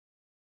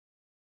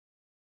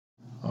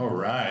All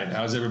right.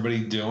 How's everybody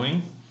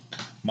doing?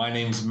 My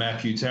name's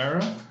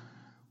Butera.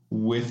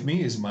 With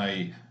me is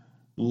my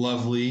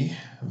lovely,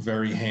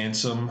 very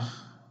handsome,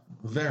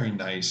 very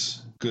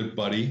nice, good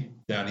buddy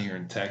down here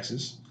in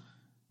Texas,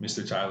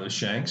 Mr. Tyler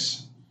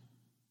Shanks.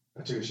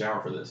 I took a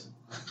shower for this.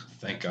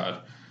 Thank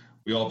God.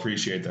 We all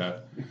appreciate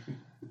that.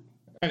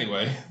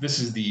 Anyway, this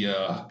is the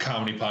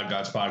Comedy Pod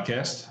Gods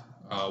podcast.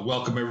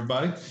 Welcome,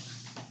 everybody.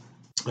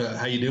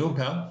 How you doing,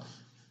 pal?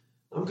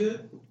 I'm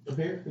good. I'm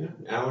here. Yeah.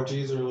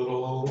 Allergies are a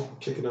little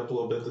kicking up a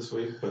little bit this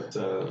week, but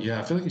yeah,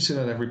 I feel like you say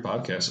that every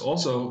podcast.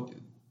 Also,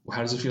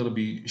 how does it feel to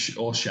be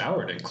all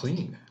showered and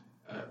clean?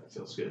 It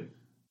feels good.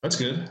 That's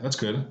good. That's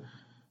good.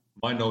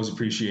 My nose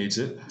appreciates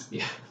it.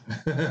 Yeah.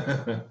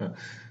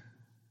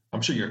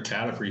 I'm sure your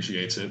cat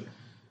appreciates it.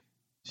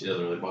 She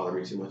doesn't really bother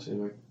me too much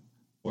anyway.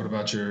 What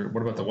about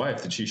the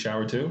wife? Did she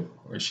shower too,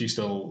 or is she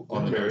still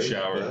on the no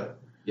shower?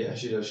 Yeah,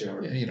 she does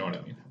shower. Yeah, you know what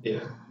I mean.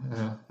 Yeah.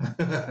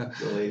 The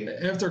lady.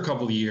 After a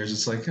couple of years,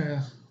 it's like, I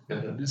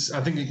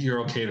think you're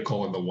okay to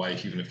call her the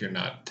wife, even if you're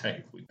not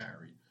technically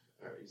married.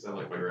 All right, you sound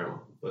like my grandma,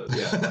 but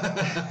yeah.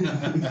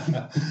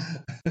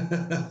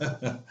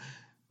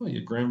 Well,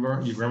 your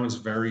grandma's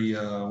very,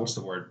 what's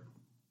the word?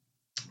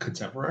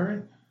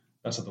 Contemporary?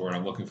 That's not the word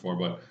I'm looking for,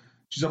 but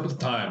she's up with the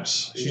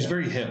times. She's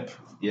very hip.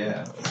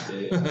 Yeah.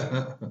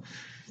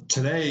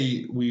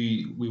 Today,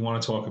 we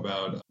want to talk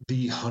about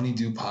the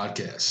HoneyDew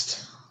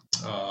podcast.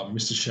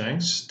 Mr.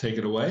 Shanks, take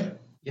it away.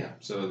 Yeah,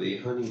 so the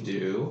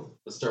HoneyDew,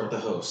 let's start with the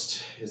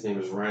host. His name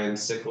is Ryan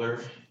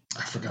Sickler.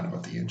 I forgot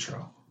about the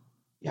intro.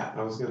 Yeah,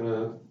 I was going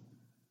to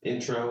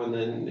intro and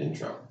then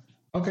intro.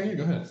 Okay, yeah,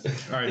 go ahead.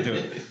 All right, do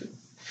it.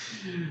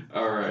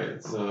 All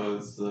right, so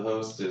the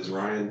host is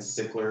Ryan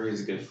Sickler.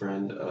 He's a good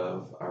friend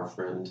of our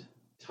friend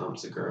Tom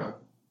Segura.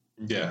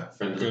 Yeah,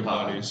 friend of good the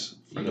pod. buddies.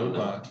 Friend of the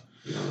pod.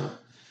 You don't know.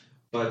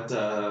 But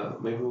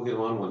maybe we'll get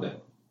him on one day.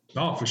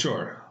 Oh, for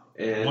sure.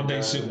 And, one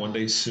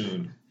day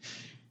soon.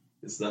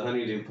 It's the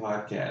HoneyDew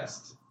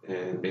podcast,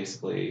 and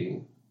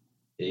basically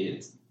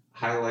it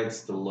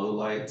highlights the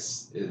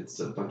lowlights.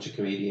 It's a bunch of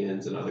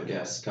comedians and other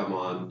guests come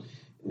on,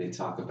 and they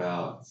talk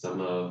about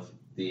some of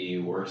the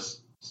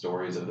worst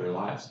stories of their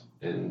lives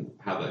and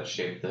how that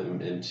shaped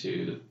them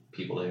into the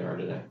people they are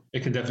today.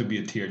 It can definitely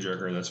be a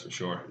tearjerker, that's for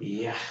sure.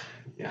 Yeah.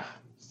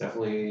 It's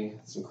definitely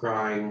some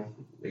crying.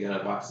 They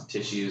got a box of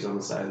tissues on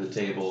the side of the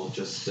table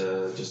just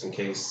in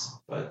case.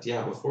 But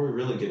yeah, before we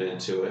really get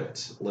into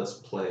it, let's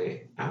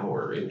play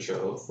our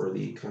intro for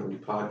the Comedy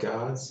Pod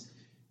Gods.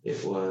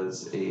 It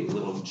was a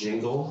little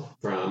jingle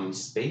from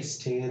Space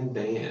Tan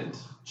Band.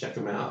 Check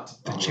them out.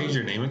 Did they change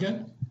their name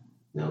again?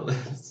 No,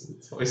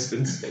 it's always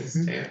been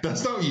Space Tan.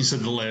 That's not what you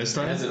said the last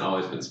time. It hasn't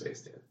always been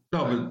Space Tan.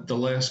 No, but the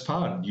last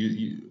pod,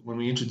 you when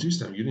we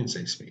introduced them, you didn't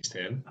say Space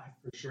Tan. I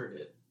for sure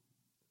did.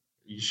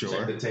 You sure?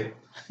 Check the tape.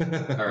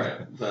 All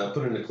right.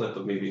 Put in a clip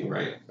of me being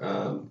right.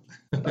 Okay.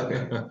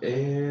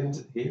 And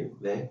here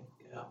they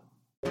go.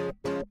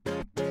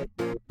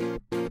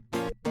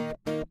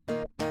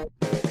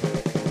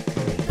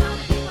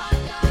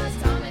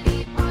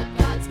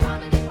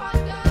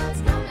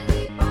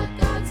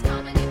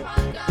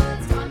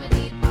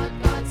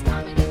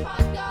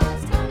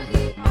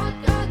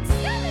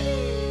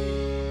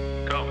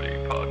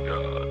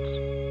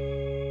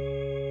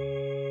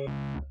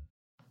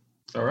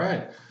 All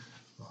right.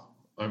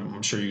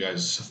 I'm sure you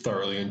guys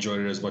thoroughly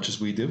enjoyed it as much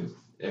as we do.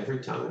 Every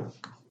time.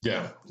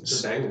 Yeah.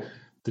 It's a banger.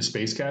 The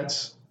Space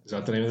Cats? Is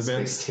that the name of the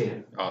band? Space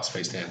Tan. Oh,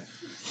 Space Tan.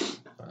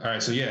 All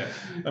right, so yeah,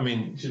 I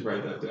mean... You should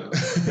write that down.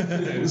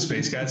 The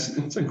Space Cats?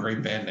 It's a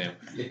great band name.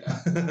 Yeah.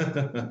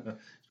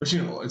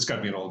 Especially, it's got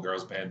to be an old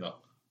girl's band, though.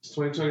 It's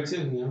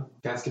 2022, you know?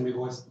 Cats can be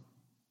boys.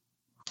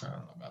 I don't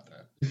know about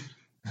that.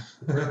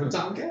 Remember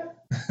Tomcat?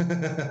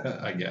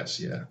 I guess,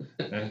 yeah.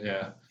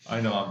 Yeah. I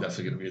know I'm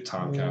definitely going to be a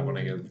Tomcat when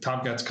I get...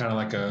 Tomcat's kind of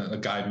like a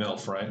guy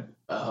MILF, right?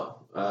 Oh,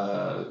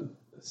 a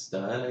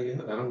stud, I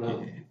guess? I don't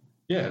know.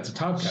 Yeah, it's a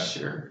Tomcat.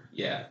 Sure,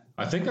 yeah.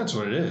 I think that's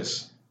what it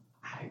is.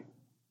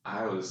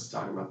 I was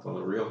talking about the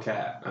real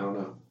cat. I don't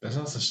know. There's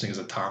no such thing as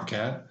a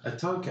Tomcat. A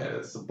Tomcat,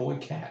 it's a boy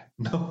cat.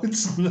 No,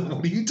 it's not.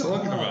 What are you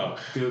talking about?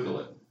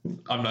 Google it.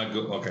 I'm not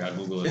good. Okay, I'll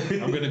Google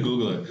it. I'm going to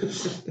Google it.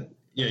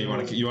 Yeah, you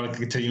want to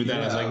continue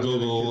that as I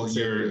Google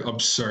your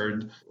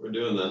absurd. We're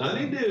doing the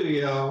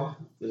HoneyDew, y'all.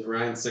 This is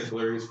Ryan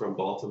Sickler. He's from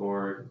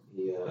Baltimore.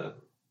 He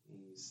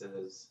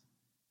says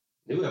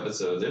new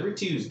episodes every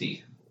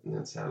Tuesday, and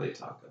that's how they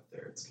talk up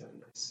there. It's kind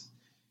of nice.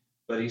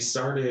 But he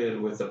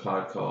started with a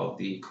pod called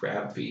The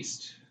Crab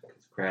Feast.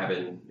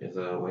 Crabbing is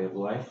a way of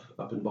life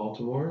up in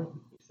Baltimore.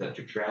 You set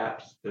your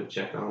traps, go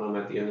check on them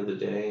at the end of the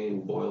day,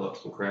 and boil up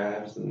some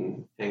crabs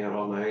and hang out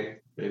all night.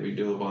 Maybe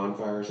do a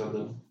bonfire or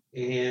something.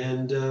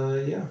 And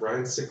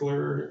Ryan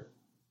Sickler,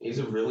 he's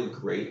a really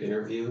great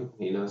interview.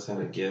 He knows how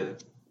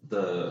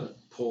to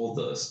pull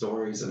the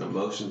stories and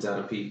emotions out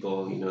of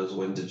people. He knows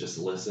when to just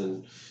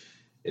listen.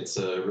 It's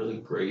a really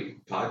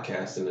great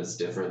podcast, and it's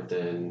different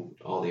than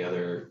all the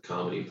other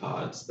comedy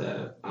pods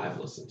that I've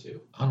listened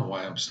to. I don't know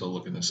why I'm still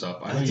looking this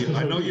up. I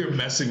know you're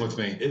messing with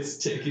me. It's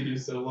taking you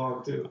so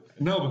long, too.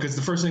 No, because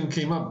the first thing that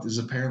came up is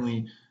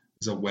apparently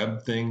There's a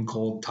web thing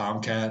called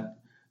Tomcat.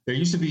 There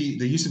used to be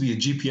a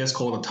GPS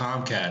called a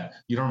Tomcat.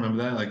 You don't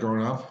remember that, like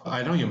growing up?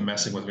 I know you're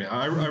messing with me.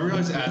 I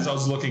realized as I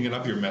was looking it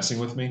up, you're messing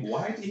with me.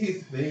 Why do you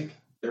think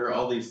there are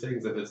all these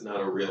things if it's not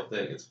a real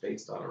thing? It's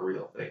based on a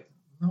real thing.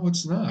 No,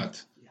 it's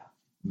not. Yeah.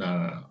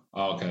 No.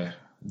 Oh, okay.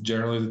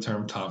 Generally, the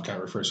term Tomcat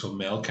refers to a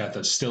male cat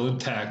that's still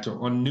intact or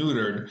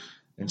unneutered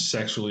and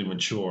sexually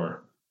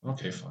mature.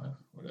 Okay, fine.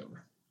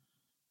 Whatever.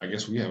 I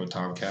guess we have a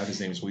Tomcat. His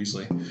name's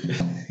Weasley.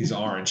 He's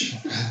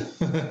orange.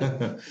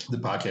 The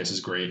podcast is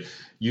great.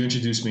 You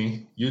introduced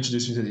me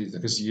to these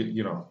because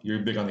you're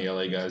big on the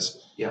LA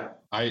guys. Yeah.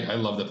 I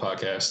love the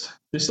podcast.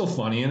 They're still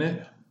funny in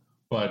it,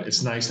 but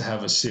it's nice to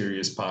have a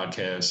serious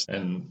podcast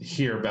and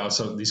hear about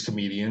some of these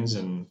comedians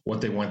and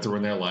what they went through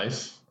in their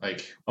life.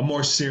 Like a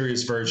more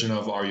serious version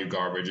of Are You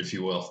Garbage, if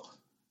you will.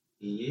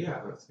 Yeah,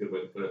 that's a good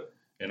way to put it.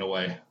 In a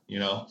way,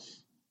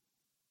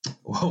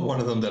 One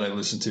of them that I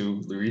listened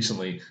to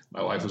recently,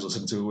 my wife was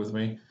listening to it with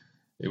me.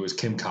 It was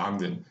Kim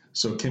Congdon.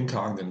 So Kim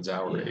Congdon's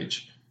our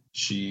age.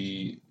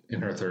 She,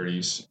 in her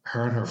 30s,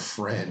 her and her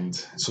friend,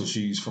 so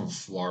she's from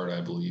Florida,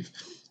 I believe.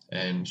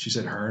 And she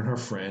said her and her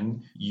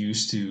friend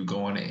used to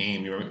go on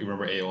AIM. You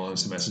remember AOL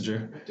Instant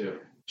Messenger? I do.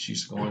 She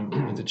used to go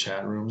into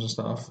chat rooms and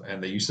stuff,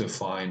 and they used to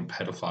find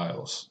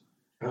pedophiles.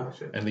 Oh,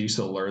 shit. And they used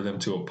to lure them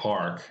to a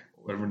park,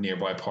 whatever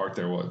nearby park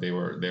they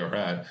were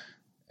at.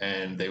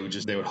 And they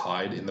would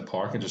hide in the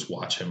park and just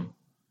watch him.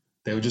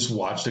 They would just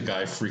watch the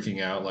guy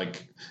freaking out,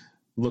 like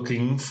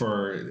looking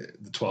for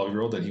the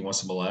 12-year-old that he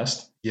wants to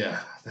molest. Yeah,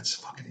 that's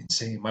fucking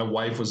insane. My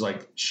wife was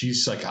like,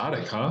 she's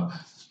psychotic, huh?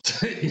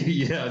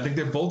 Yeah, I think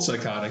they're both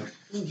psychotic.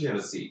 You have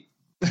a seat.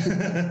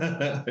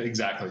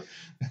 Exactly.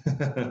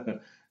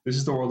 This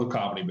is the world of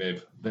comedy,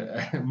 babe.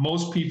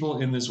 Most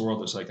people in this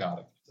world are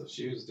psychotic. So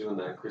she was doing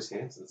that Chris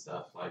Hansen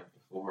stuff like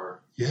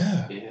before.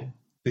 Yeah. Yeah.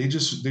 They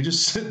just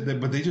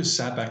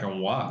sat back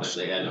and watched.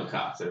 But they had no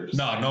cops. They were just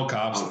no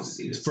cops. I want to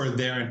see this. It's for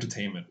their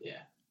entertainment.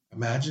 Yeah.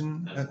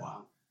 Imagine. That's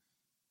wild.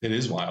 It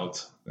is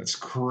wild. That's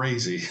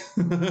crazy.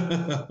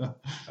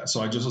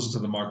 So I just listened to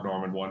the Mark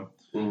Norman one.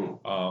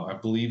 Mm-hmm. I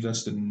believe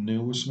that's the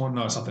newest one.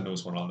 No, it's not the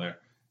newest one on there.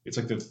 It's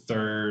like the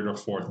third or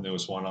fourth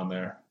newest one on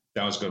there.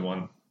 That was a good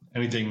one.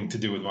 Anything to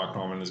do with Mark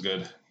Norman is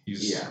good.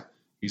 He's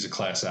a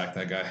class act,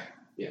 that guy.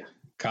 Yeah.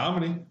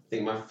 Comedy. I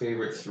think my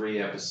favorite 3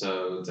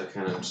 episodes, I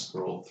kind of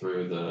scrolled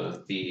through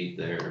the feed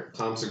there.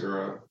 Tom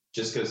Segura,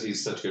 just because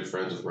he's such good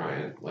friends with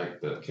Ryan,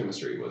 like the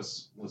chemistry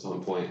was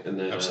on point. And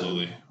then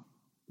Absolutely.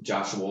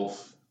 Josh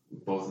Wolf,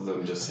 both of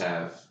them just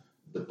have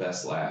the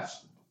best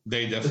laugh.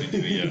 They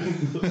definitely do,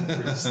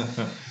 yeah.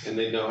 And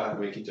they know how to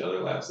make each other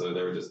laugh, so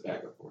they were just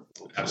back and forth.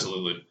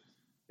 Absolutely.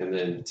 And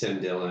then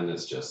Tim Dillon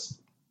is just,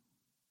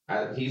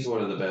 he's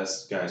one of the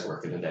best guys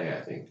working today,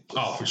 I think.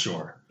 For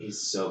sure.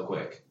 He's so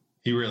quick.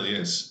 He really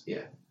is.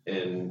 Yeah.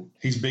 And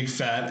he's big,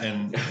 fat,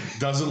 and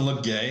doesn't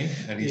look gay,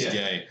 and he's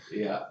gay.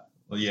 Yeah.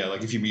 Well, yeah,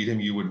 like if you meet him,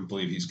 you wouldn't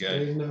believe he's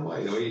gay. No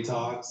way. The way he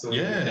talks.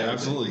 Yeah,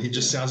 absolutely. He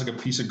just sounds like a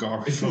piece of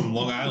garbage from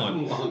Long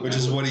Island, which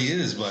is what he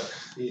is. But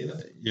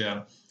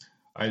yeah.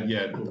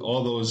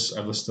 All those,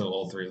 I've listened to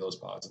all 3 of those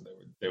pods, and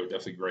they were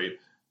definitely great.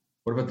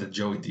 What about the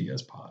Joey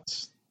Diaz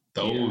pods?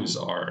 Those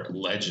are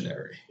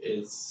legendary.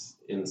 It's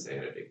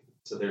insanity.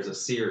 So there's a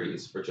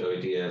series for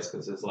Joey Diaz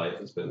because his life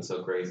has been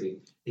so crazy.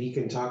 He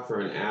can talk for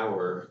an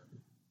hour,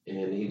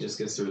 and he just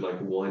gets through like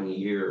 1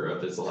 year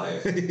of his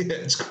life. Yeah,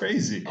 it's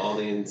crazy. All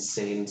the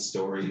insane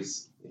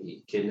stories.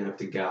 He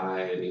kidnapped a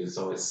guy, and he was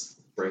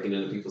always breaking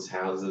into people's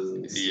houses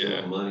and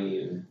stealing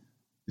money. And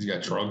he's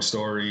got drug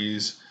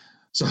stories.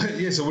 So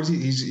so what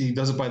is he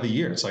does it by the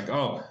year. It's like,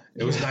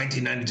 it was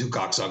 1992,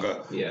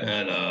 cocksucker. Yeah.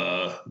 And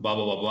blah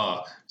blah blah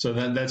blah. So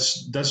then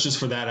that's just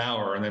for that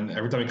hour, and then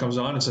every time he comes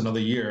on, it's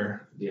another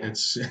year. Yeah.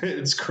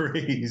 It's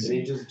crazy. And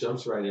he just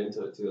jumps right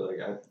into it too.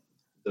 Like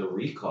the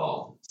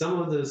recall.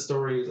 Some of the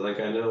stories, like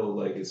I know,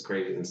 like it's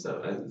crazy and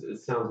stuff. It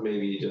sounds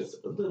maybe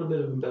just a little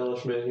bit of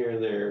embellishment here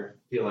and there.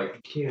 I feel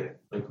like you can't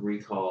like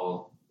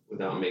recall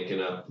without making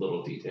up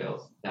little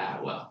details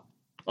that well.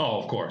 Oh,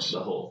 of course.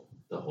 The whole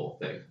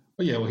thing.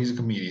 Well, he's a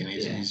comedian.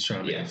 He's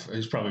trying to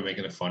he's probably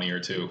making it funnier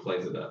too. He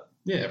plays it up.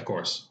 Yeah, of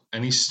course.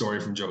 Any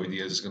story from Joey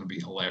Diaz is going to be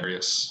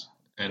hilarious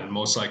and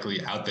most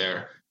likely out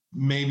there.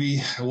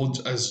 Maybe,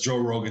 as Joe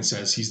Rogan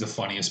says, he's the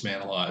funniest man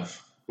alive.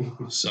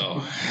 So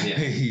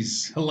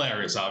he's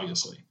hilarious,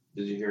 obviously.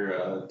 Did you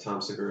hear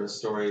Tom Segura's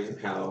story,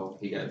 how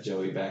he got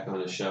Joey back on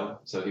his show?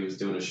 So he was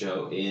doing a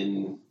show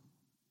in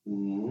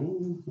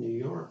New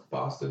York,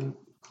 Boston.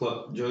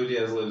 Joey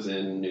Diaz lives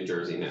in New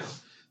Jersey now.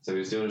 So he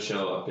was doing a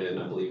show up in,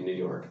 I believe, New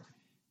York.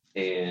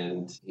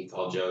 And he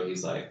called Joey.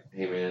 He's like,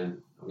 hey,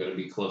 man, I'm going to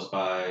be close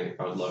by.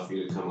 I would love for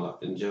you to come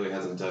up. And Joey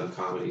hasn't done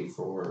comedy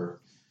for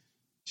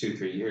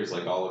 2-3 years,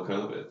 like all of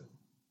COVID.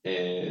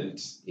 And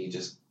he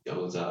just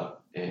goes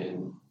up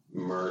and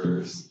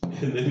murders.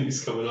 And then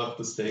he's coming off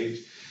the stage.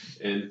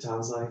 And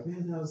Tom's like,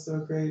 man, that was so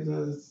great.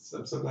 I'm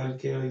so glad you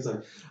came. He's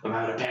like, I'm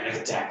having a panic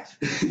attack.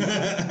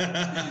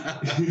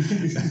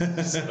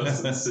 So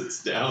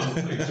sits down,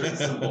 like, drinks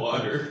some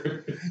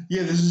water.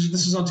 Yeah, this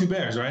is on Two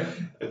Bears, right?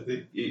 I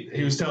think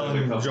he was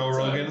telling Joe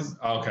Rogan.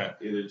 Oh, okay.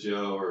 Either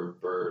Joe or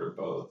Bert or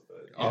both.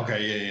 But yeah.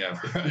 Okay, yeah.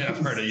 I've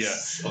heard it, yeah.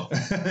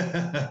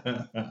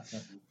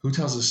 Who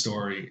tells the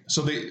story?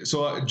 So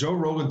Joe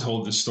Rogan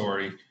told this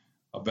story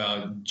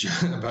about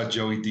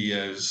Joey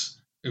Diaz.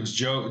 It was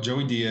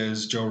Joey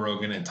Diaz, Joe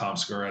Rogan, and Tom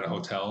Segura at a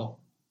hotel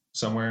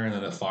somewhere, and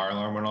then a fire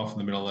alarm went off in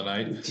the middle of the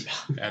night.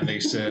 And they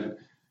said,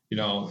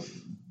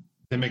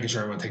 they're making sure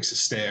everyone takes the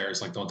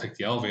stairs, like don't take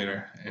the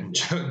elevator. And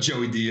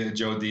Joe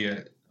Diaz,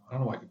 I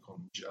don't know why I could call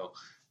him Joe.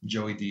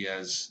 Joey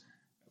Diaz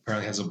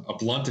apparently has a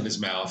blunt in his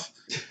mouth,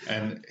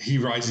 and he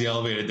rides the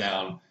elevator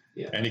down.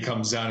 Yeah. And he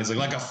comes down. He's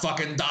like a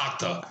fucking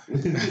doctor.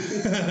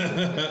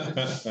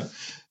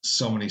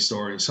 So many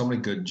stories, so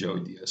many good Joey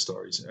Diaz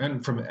stories,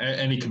 and from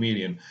any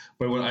comedian.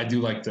 But what I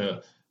do like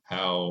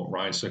how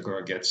Ryan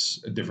Stickler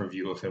gets a different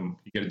view of him.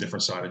 You get a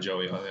different side of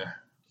Joey on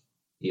there.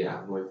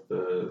 Yeah, like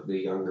the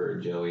younger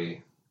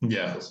Joey.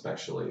 Yeah,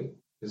 especially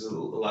because a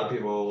lot of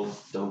people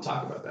don't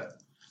talk about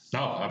that.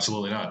 No,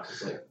 absolutely not.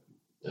 It's like,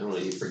 I don't know,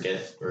 you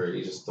forget or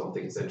you just don't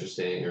think it's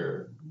interesting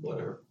or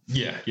whatever.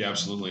 Yeah,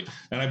 absolutely.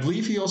 And I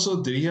believe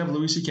did he have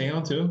Louis C.K.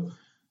 on too?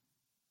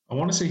 I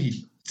want to say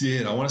he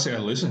did. I want to say I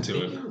listened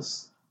to it. It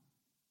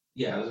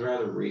was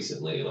rather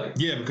recently.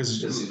 Yeah,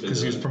 because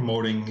he's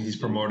promoting his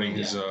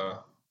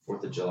 4th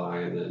of July,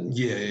 and then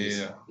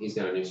he's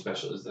got a new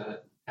special. Is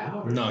that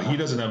out? No, he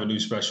doesn't have a new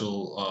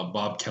special.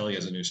 Bob Kelly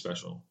has a new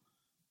special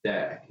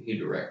that he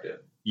directed.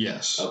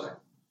 Yes. Okay.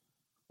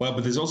 Well,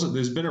 but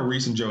there's been a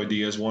recent Joey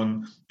Diaz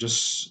one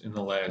just in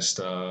the last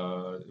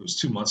it was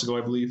 2 months ago,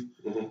 I believe.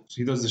 Mm-hmm. So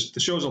he does the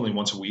show's only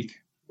once a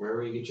week.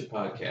 Wherever you get your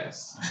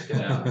podcasts, check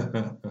it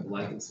out.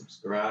 Like and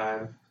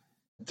subscribe.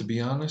 To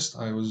be honest,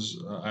 I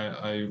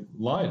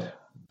lied.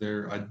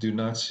 I do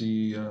not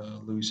see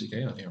Louis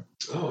C.K. on here.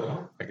 Oh,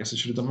 yeah. I guess I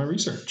should have done my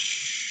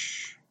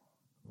research.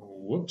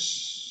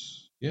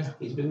 Whoops. Yeah.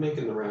 He's been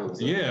making the rounds.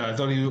 Yeah, I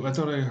thought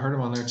I heard him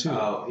on there too.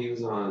 Oh, he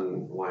was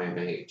on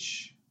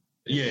YMH.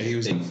 Yeah, he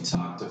was. They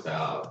talked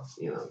about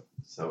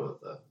some of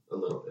a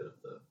little bit of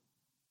the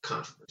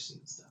controversy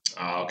and stuff.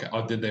 Oh, okay.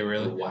 Oh, did they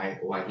really?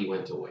 Why he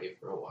went away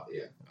for a while?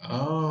 Yeah.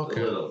 Oh,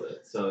 okay. A little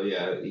bit. So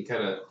yeah, you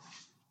kind of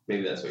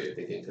maybe that's what you're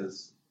thinking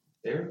because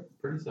they're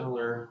pretty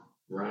similar.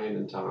 Ryan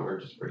and Tom are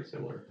just pretty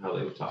similar how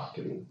they would talk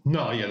and.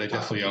 No, yeah, they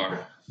definitely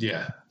are.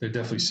 Yeah, they're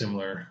definitely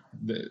similar.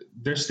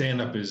 Their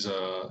stand-up is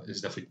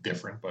definitely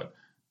different, but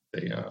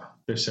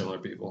they're similar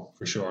people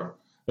for sure.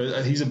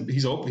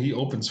 He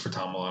opens for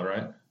Tom a lot,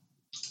 right?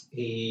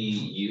 He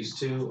used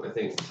to. I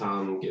think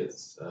Tom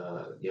gets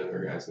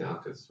younger guys now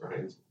because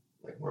Ryan's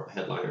like more of a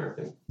headliner,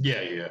 I think.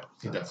 Yeah.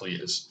 He definitely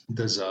is.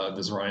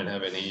 Does Ryan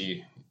have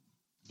any?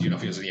 Do you know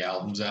if he has any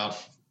albums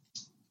out?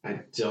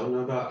 I don't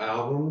know about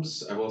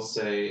albums. I will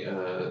say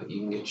you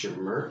can get your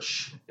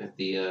merch at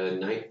the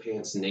Night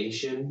Pants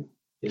Nation.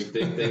 His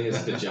big thing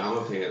is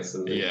pajama pants,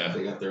 and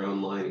they got their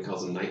own line. He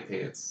calls them night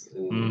pants.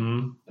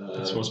 And,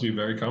 it's supposed to be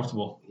very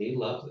comfortable. He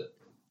loves it.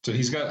 So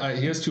he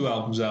has 2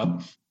 albums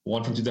out.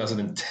 One from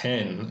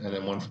 2010 and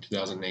then one from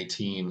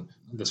 2018.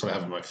 That's what I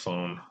have on my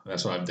phone.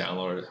 That's what I've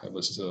downloaded. I've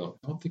listened to.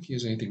 I don't think he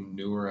has anything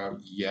newer out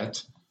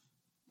yet,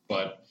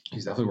 but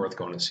he's definitely worth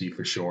going to see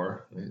for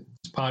sure.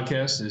 His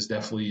podcast is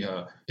definitely,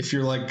 if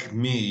you're like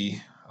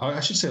me, I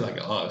should say like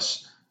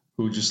us,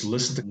 who just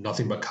listen to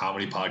nothing but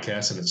comedy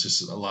podcasts, and it's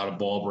just a lot of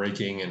ball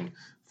breaking and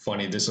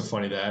funny this and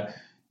funny that.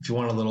 If you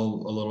want a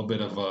little bit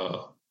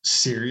of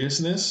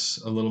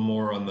seriousness, a little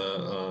more on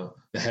the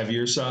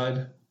heavier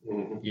side,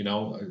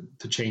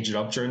 to change it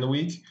up during the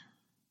week,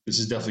 this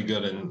is definitely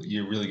good, and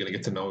you're really going to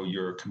get to know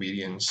your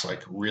comedians,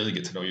 really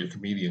get to know your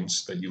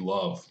comedians that you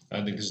love.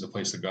 I think this is the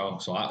place to go.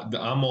 So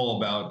I'm all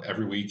about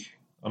every week.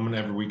 I'm an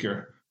every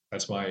weeker.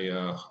 That's my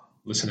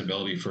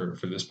listenability for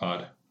this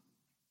pod.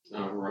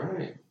 All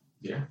right.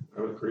 Yeah,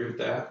 I would agree with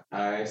that.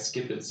 I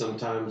skip it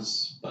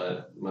sometimes,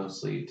 but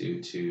mostly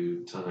due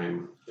to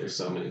time. There's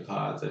so many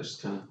pods, I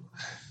just kind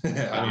of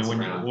I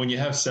mean, when you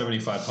have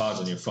 75 pods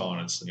on your phone,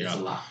 it's a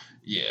lot.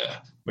 Yeah.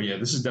 But yeah,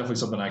 this is definitely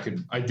something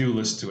I do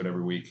listen to it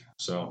every week.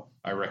 So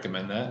I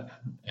recommend that.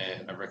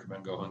 And I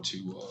recommend going to,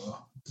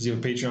 does he have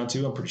a Patreon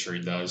too? I'm pretty sure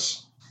he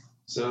does.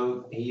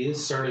 So he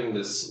is starting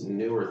this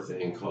newer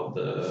thing called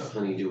the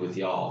HoneyDew with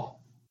Y'all.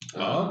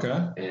 Oh, okay.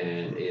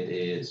 And it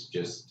is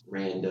just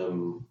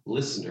random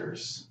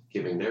listeners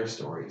giving their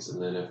stories.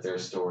 And then if their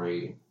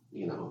story,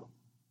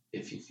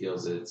 if he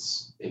feels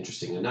it's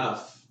interesting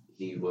enough,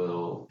 he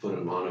will put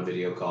them on a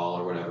video call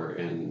or whatever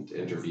and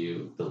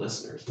interview the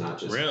listeners, not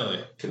just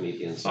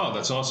comedians. Oh,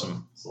 that's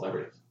awesome.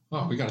 Celebrities.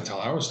 Oh, we got to tell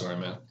our story,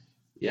 man.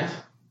 Yeah.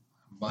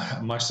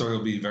 My story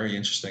will be very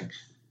interesting.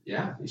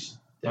 Yeah. I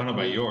don't know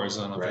about yours.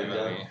 I don't know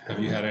if have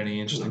you had any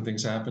interesting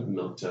things happen?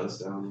 Milk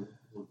toast down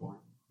the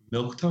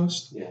Milk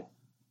toast? Yeah.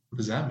 What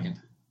does that mean?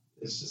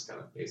 It's just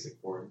kind of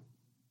basic boring.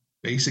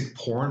 Basic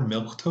porn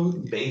milk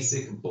toast?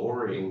 Basic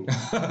boring.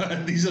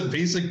 These are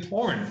basic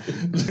porn.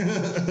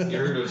 You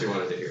heard what you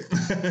wanted to hear.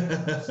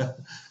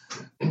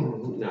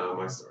 No,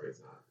 my story's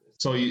not.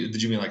 So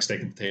did you mean like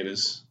steak and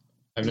potatoes?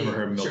 I've never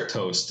heard milk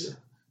toast.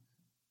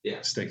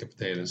 Yeah. Steak and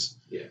potatoes.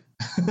 Yeah.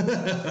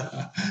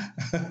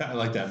 I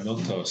like that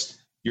milk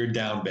toast. You're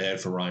down bad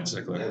for Ryan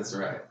Sickler. That's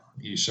right.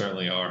 You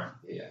certainly are.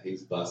 Yeah,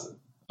 he's buzzing.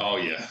 Oh,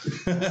 yeah.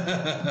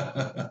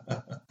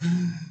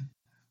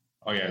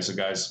 Oh, yeah. So,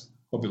 guys,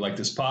 hope you like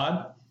this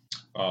pod.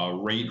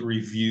 Rate,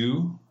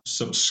 review,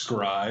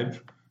 subscribe.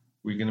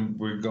 We're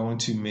going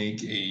to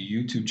make a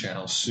YouTube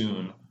channel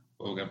soon.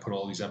 We're going to put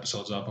all these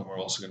episodes up, and we're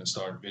also going to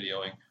start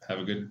videoing. Have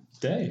a good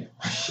day.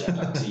 Shout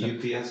out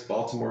to UPS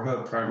Baltimore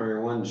Hub,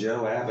 Primary 1,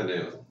 Joe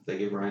Avenue. They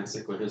gave Ryan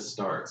Sickler his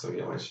start, so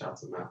he always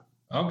shouts him out.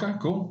 Okay,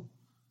 cool.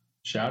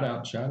 Shout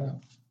out.